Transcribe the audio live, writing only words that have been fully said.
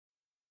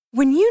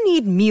When you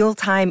need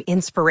mealtime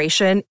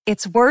inspiration,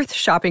 it's worth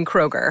shopping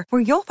Kroger,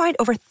 where you'll find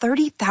over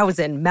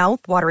 30,000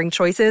 mouth-watering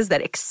choices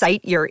that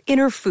excite your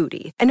inner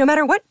foodie. And no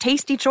matter what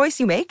tasty choice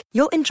you make,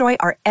 you'll enjoy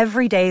our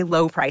everyday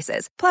low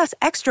prices, plus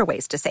extra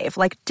ways to save,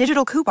 like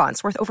digital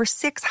coupons worth over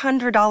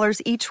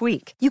 $600 each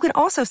week. You can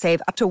also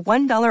save up to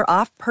 $1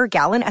 off per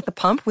gallon at the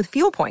pump with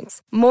fuel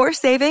points. More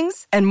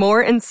savings and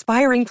more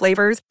inspiring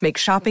flavors make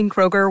shopping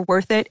Kroger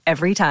worth it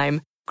every time.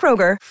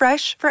 Kroger,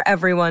 fresh for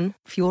everyone.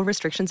 Fuel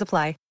restrictions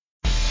apply.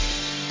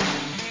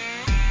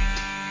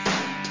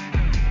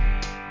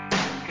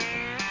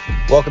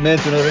 Welcome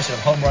into another edition of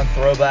Home Run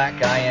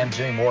Throwback. I am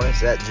Jimmy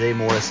Morris at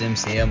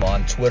JMorrisMCM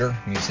on Twitter,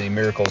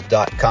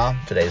 MusicCityMiracles.com.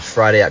 Today is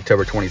Friday,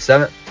 October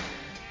 27th.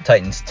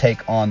 Titans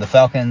take on the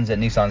Falcons at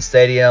Nissan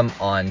Stadium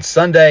on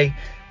Sunday,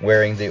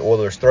 wearing the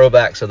Oilers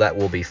throwback, so that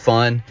will be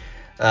fun.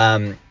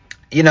 I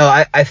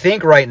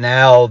think right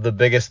now the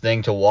biggest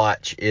thing to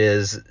watch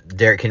is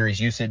Derrick Henry's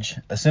usage,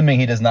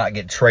 assuming he does not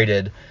get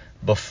traded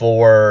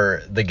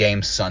before the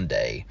game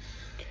Sunday.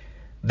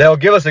 They'll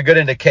give us a good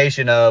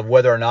indication of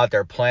whether or not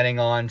they're planning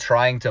on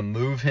trying to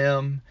move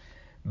him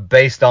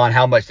based on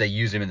how much they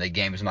use him in the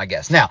game, is my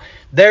guess. Now,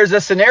 there's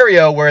a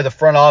scenario where the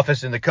front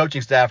office and the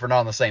coaching staff are not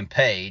on the same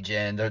page,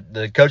 and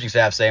the coaching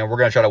staff saying, we're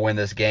going to try to win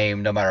this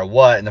game no matter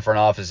what, and the front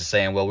office is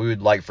saying, well, we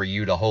would like for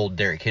you to hold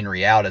Derrick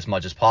Henry out as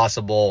much as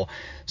possible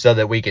so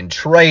that we can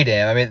trade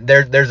him. I mean,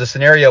 there's a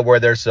scenario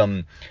where there's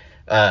some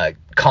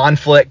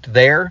conflict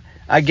there,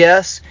 I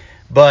guess.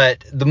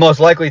 But the most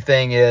likely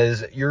thing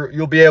is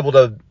you'll be able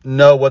to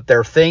know what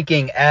they're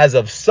thinking as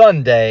of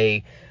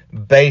Sunday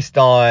based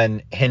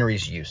on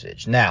Henry's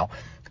usage. Now,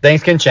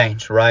 things can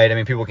change, right? I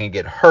mean, people can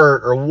get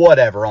hurt or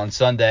whatever on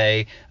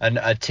Sunday.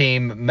 A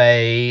team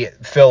may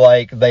feel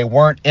like they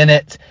weren't in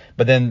it,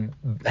 but then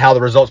how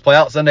the results play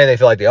out Sunday, they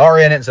feel like they are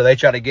in it, so they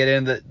try to get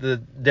in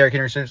the Derrick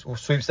Henry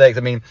sweepstakes.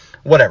 I mean,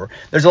 whatever.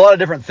 There's a lot of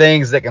different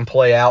things that can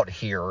play out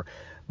here,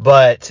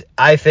 but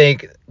I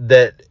think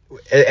that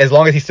as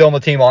long as he's still on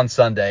the team on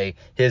Sunday,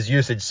 his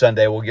usage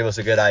Sunday will give us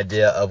a good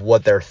idea of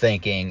what they're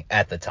thinking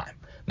at the time.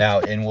 Now,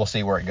 and we'll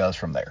see where it goes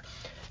from there.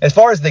 As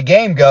far as the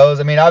game goes,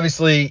 I mean,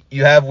 obviously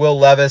you have Will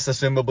Levis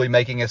assumably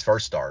making his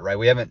first start,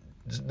 right?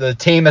 The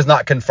team has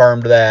not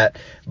confirmed that,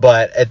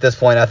 but at this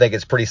point I think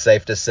it's pretty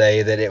safe to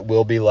say that it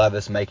will be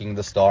Levis making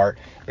the start.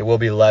 It will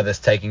be Levis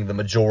taking the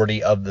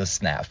majority of the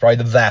snaps, probably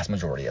the vast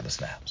majority of the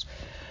snaps.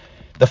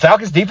 The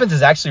Falcons defense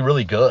is actually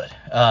really good.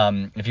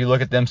 If you look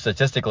at them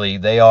statistically,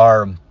 they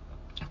are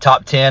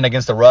top 10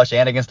 against the rush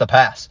and against the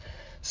pass.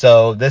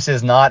 So this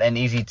is not an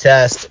easy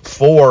test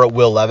for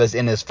Will Levis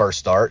in his first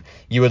start.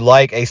 You would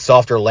like a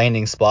softer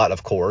landing spot,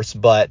 of course,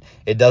 but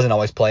it doesn't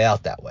always play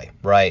out that way,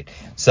 right?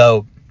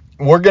 So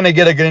we're going to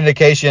get a good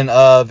indication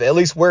of at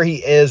least where he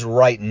is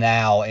right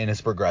now in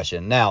his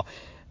progression. Now,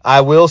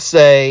 I will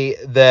say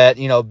that,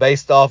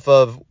 based off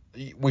of,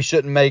 we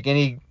shouldn't make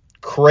any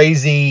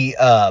crazy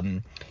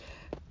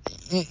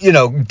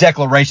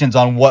declarations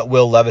on what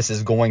Will Levis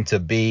is going to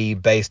be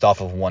based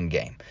off of one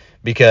game,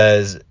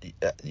 because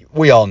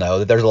we all know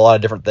that there's a lot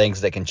of different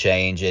things that can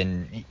change,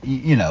 and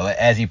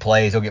as he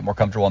plays, he'll get more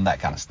comfortable and that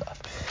kind of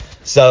stuff.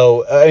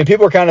 So,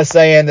 people are kind of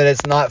saying that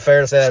it's not fair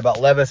to say that about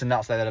Levis and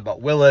not say that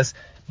about Willis,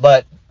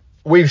 but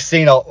we've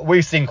seen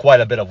quite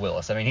a bit of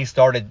Willis. I mean, he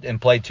started and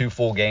played 2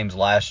 full games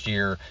last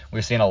year.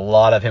 We've seen a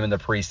lot of him in the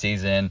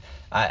preseason.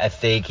 I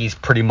think he's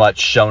pretty much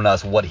shown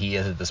us what he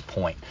is at this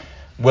point.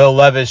 Will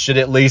Levis should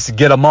at least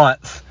get a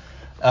month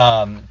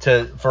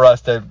for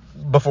us to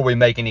before we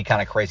make any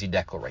kind of crazy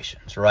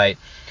declarations, right?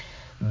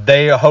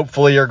 They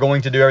hopefully are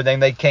going to do everything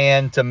they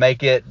can to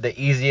make it the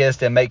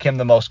easiest and make him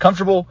the most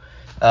comfortable.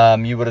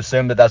 You would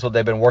assume that that's what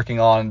they've been working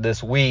on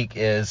this week,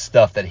 is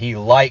stuff that he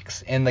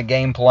likes in the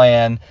game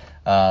plan,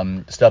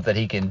 stuff that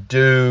he can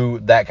do,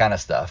 that kind of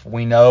stuff.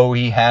 We know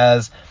he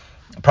has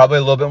probably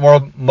a little bit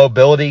more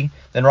mobility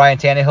than Ryan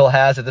Tannehill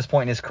has at this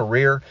point in his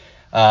career.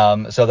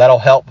 So that'll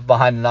help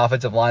behind an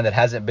offensive line that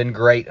hasn't been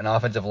great, an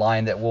offensive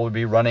line that will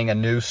be running a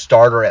new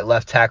starter at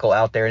left tackle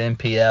out there at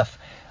MPF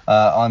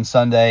on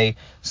Sunday.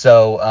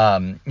 So,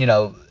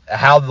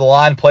 how the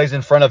line plays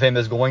in front of him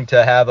is going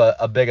to have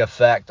a big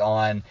effect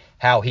on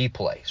how he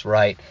plays,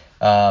 right?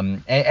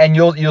 And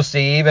you'll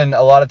see even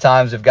a lot of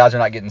times if guys are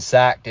not getting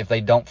sacked, if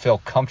they don't feel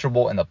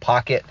comfortable in the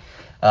pocket,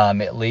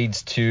 it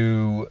leads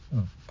to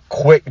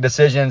quick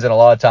decisions, and a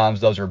lot of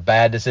times those are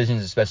bad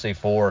decisions, especially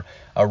for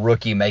a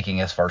rookie making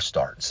his first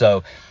start.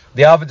 So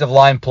the offensive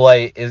line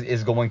play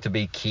is going to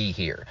be key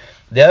here.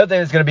 The other thing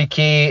that's going to be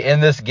key in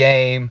this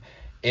game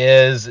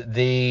is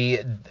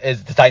the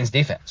Titans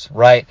defense,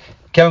 right?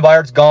 Kevin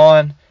Byard's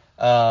gone.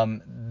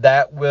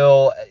 Byard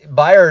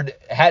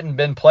hadn't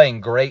been playing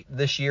great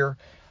this year.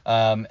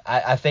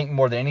 I think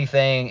more than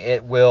anything,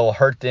 it will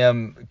hurt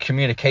them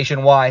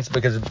communication-wise,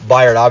 because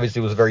Byard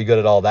obviously was very good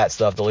at all that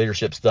stuff, the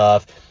leadership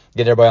stuff,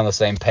 get everybody on the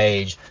same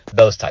page,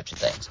 those types of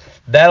things.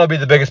 That'll be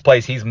the biggest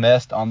place he's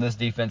missed on this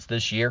defense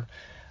this year.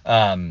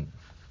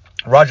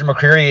 Roger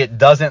McCreary, it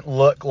doesn't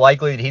look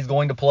likely that he's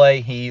going to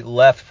play. He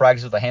left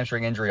practice with a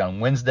hamstring injury on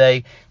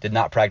Wednesday, did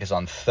not practice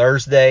on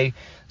Thursday.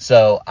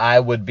 So I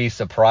would be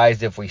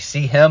surprised if we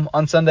see him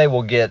on Sunday.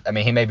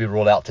 He may be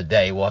ruled out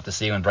today. We'll have to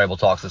see when Vrabel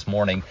talks this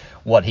morning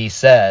what he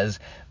says.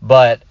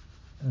 But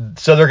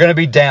so they're going to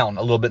be down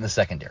a little bit in the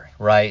secondary,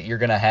 right? You're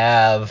going to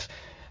have,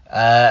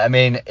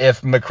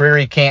 if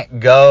McCreary can't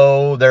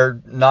go, they're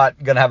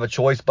not going to have a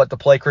choice but to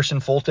play Christian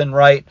Fulton,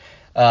 right?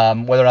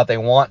 Whether or not they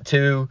want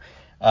to.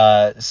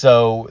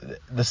 So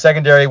the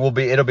secondary it'll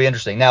be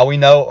interesting. Now we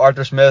know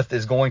Arthur Smith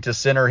is going to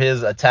center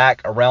his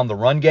attack around the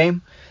run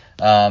game.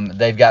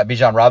 They've got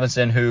Bijan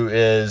Robinson, who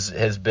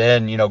has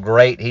been,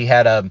 great. He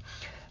had a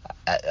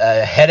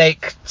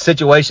headache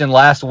situation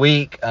last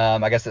week.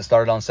 I guess it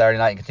started on Saturday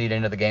night and continued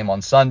into the game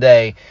on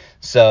Sunday.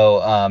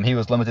 So he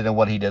was limited in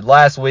what he did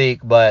last week,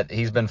 but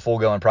he's been full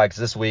go in practice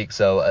this week.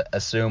 So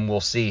assume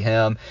we'll see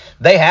him.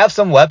 They have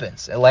some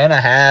weapons. Atlanta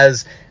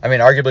has,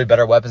 arguably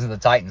better weapons than the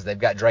Titans. They've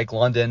got Drake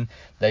London.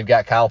 They've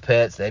got Kyle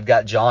Pitts. They've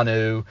got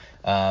Jonnu,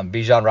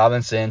 Bijan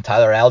Robinson,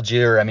 Tyler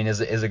Algier.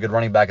 Is a good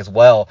running back as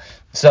well.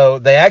 So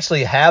they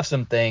actually have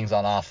some things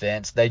on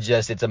offense.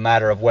 It's a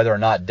matter of whether or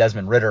not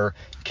Desmond Ridder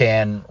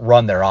can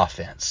run their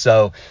offense.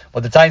 So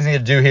what the Titans need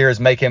to do here is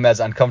make him as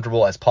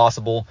uncomfortable as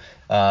possible.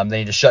 They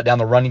need to shut down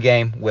the running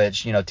game,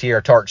 which,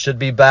 T.R. Tart should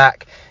be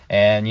back.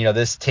 And,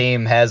 this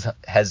team has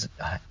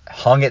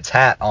hung its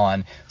hat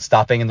on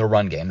stopping in the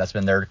run game. That's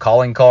been their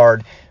calling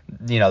card.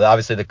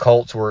 Obviously the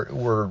Colts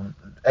were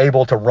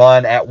able to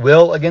run at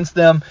will against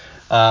them.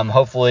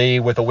 Hopefully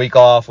with a week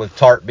off, with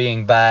Tart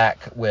being back,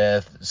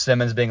 with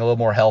Simmons being a little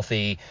more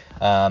healthy,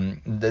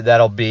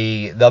 they'll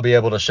be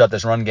able to shut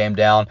this run game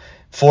down,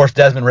 force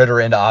Desmond Ridder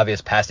into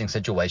obvious passing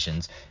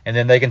situations, and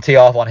then they can tee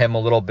off on him a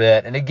little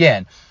bit. And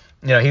again,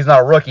 he's not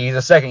a rookie. He's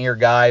a second-year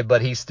guy,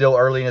 but he's still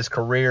early in his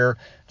career.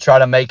 Try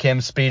to make him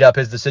speed up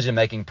his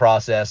decision-making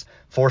process,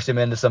 force him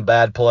into some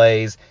bad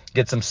plays,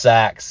 get some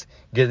sacks,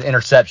 get an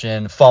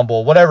interception,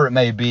 fumble, whatever it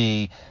may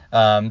be,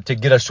 to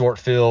get a short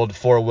field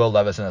for Will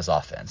Levis in this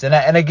offense.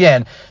 And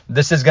again,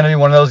 this is going to be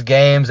one of those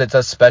games. It's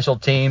a special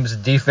teams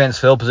defense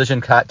field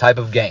position type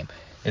of game,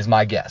 is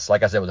my guess.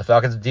 Like I said, with the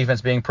Falcons'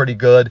 defense being pretty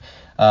good,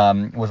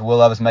 with Will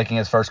Levis making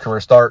his first career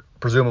start,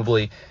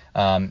 presumably,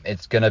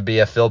 it's going to be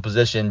a field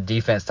position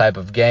defense type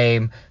of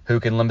game. Who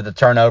can limit the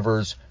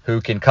turnovers? Who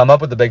can come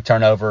up with the big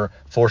turnover,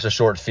 force a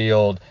short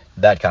field,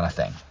 that kind of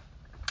thing.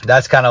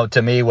 That's kind of,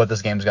 to me, what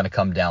this game is going to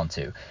come down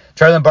to.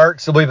 Traylon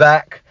Burks will be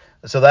back,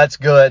 so that's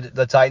good.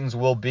 The Titans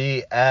will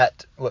be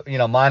at,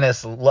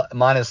 minus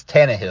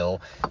Tannehill.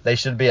 They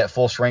should be at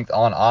full strength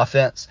on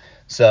offense.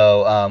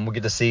 So we'll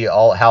get to see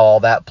how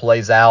all that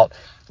plays out.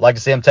 Like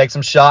to see them take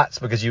some shots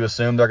because you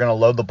assume they're going to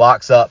load the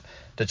box up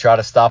to try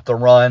to stop the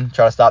run,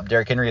 try to stop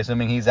Derrick Henry,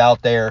 assuming he's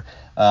out there.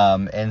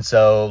 And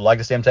so like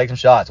to see him take some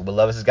shots. Will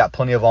Levis has got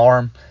plenty of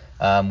arm.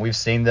 We've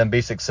seen them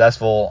be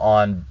successful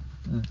on,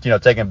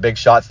 taking big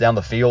shots down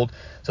the field.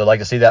 So I'd like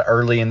to see that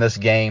early in this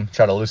game,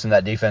 try to loosen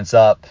that defense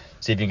up,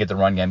 see if you can get the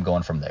run game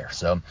going from there.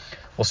 So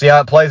we'll see how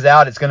it plays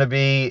out. It's going to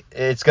be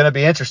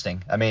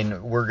interesting.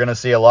 We're going to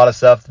see a lot of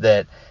stuff's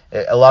going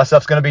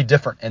to be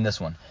different in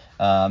this one.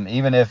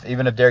 Even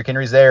if Derrick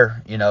Henry's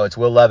there, it's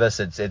Will Levis.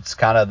 It's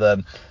kind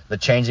of the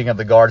changing of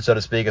the guard, so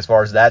to speak, as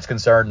far as that's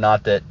concerned.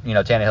 Not that,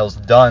 Tannehill's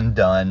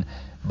done,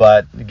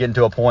 but getting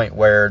to a point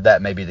where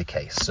that may be the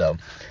case. So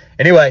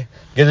anyway,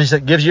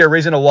 gives you a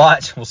reason to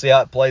watch. We'll see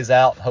how it plays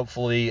out.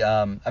 Hopefully,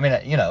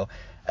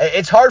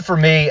 it's hard for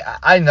me.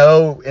 I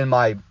know in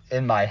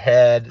my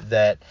head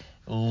that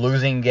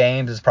losing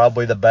games is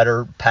probably the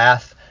better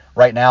path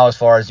right now as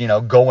far as,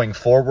 going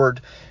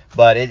forward.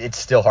 But it's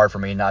still hard for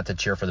me not to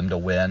cheer for them to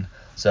win.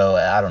 So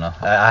I don't know.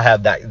 I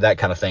have that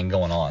kind of thing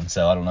going on.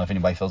 So I don't know if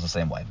anybody feels the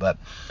same way. But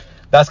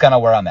that's kind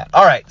of where I'm at.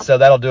 All right, so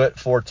that'll do it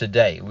for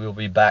today. We will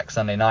be back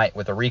Sunday night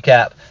with a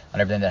recap on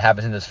everything that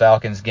happens in this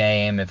Falcons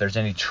game. If there's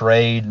any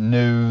trade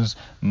news,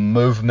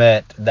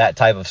 movement, that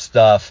type of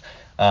stuff,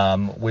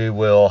 we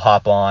will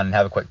hop on and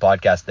have a quick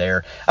podcast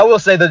there. I will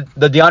say the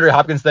DeAndre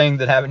Hopkins thing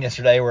that happened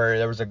yesterday where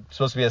there was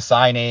supposed to be a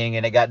signing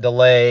and it got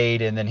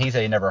delayed, and then he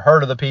said he never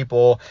heard of the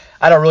people.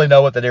 I don't really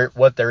know what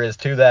there is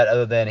to that,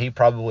 other than he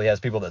probably has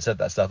people that set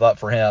that stuff up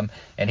for him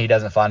and he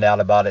doesn't find out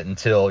about it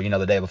until,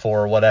 the day before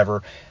or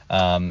whatever.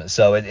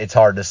 So it's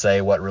hard to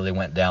say what really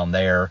went down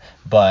there.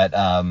 But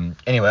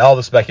anyway, all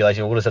the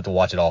speculation, we'll just have to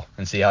watch it all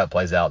and see how it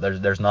plays out.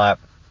 There's not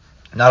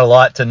a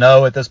lot to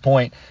know at this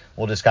point.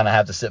 We'll just kind of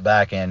have to sit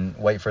back and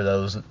wait for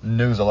those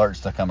news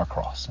alerts to come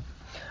across.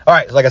 All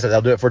right, like I said,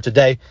 that'll do it for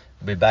today.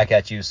 We'll be back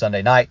at you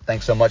Sunday night.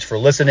 Thanks so much for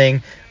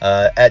listening.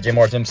 At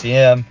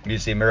JMorrisMCM,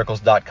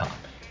 MusicMiracles.com.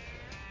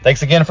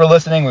 Thanks again for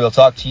listening. We will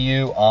talk to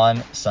you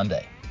on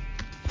Sunday.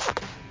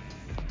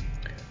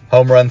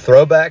 Home Run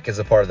Throwback is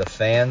a part of the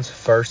Fans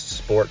First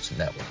Sports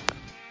Network.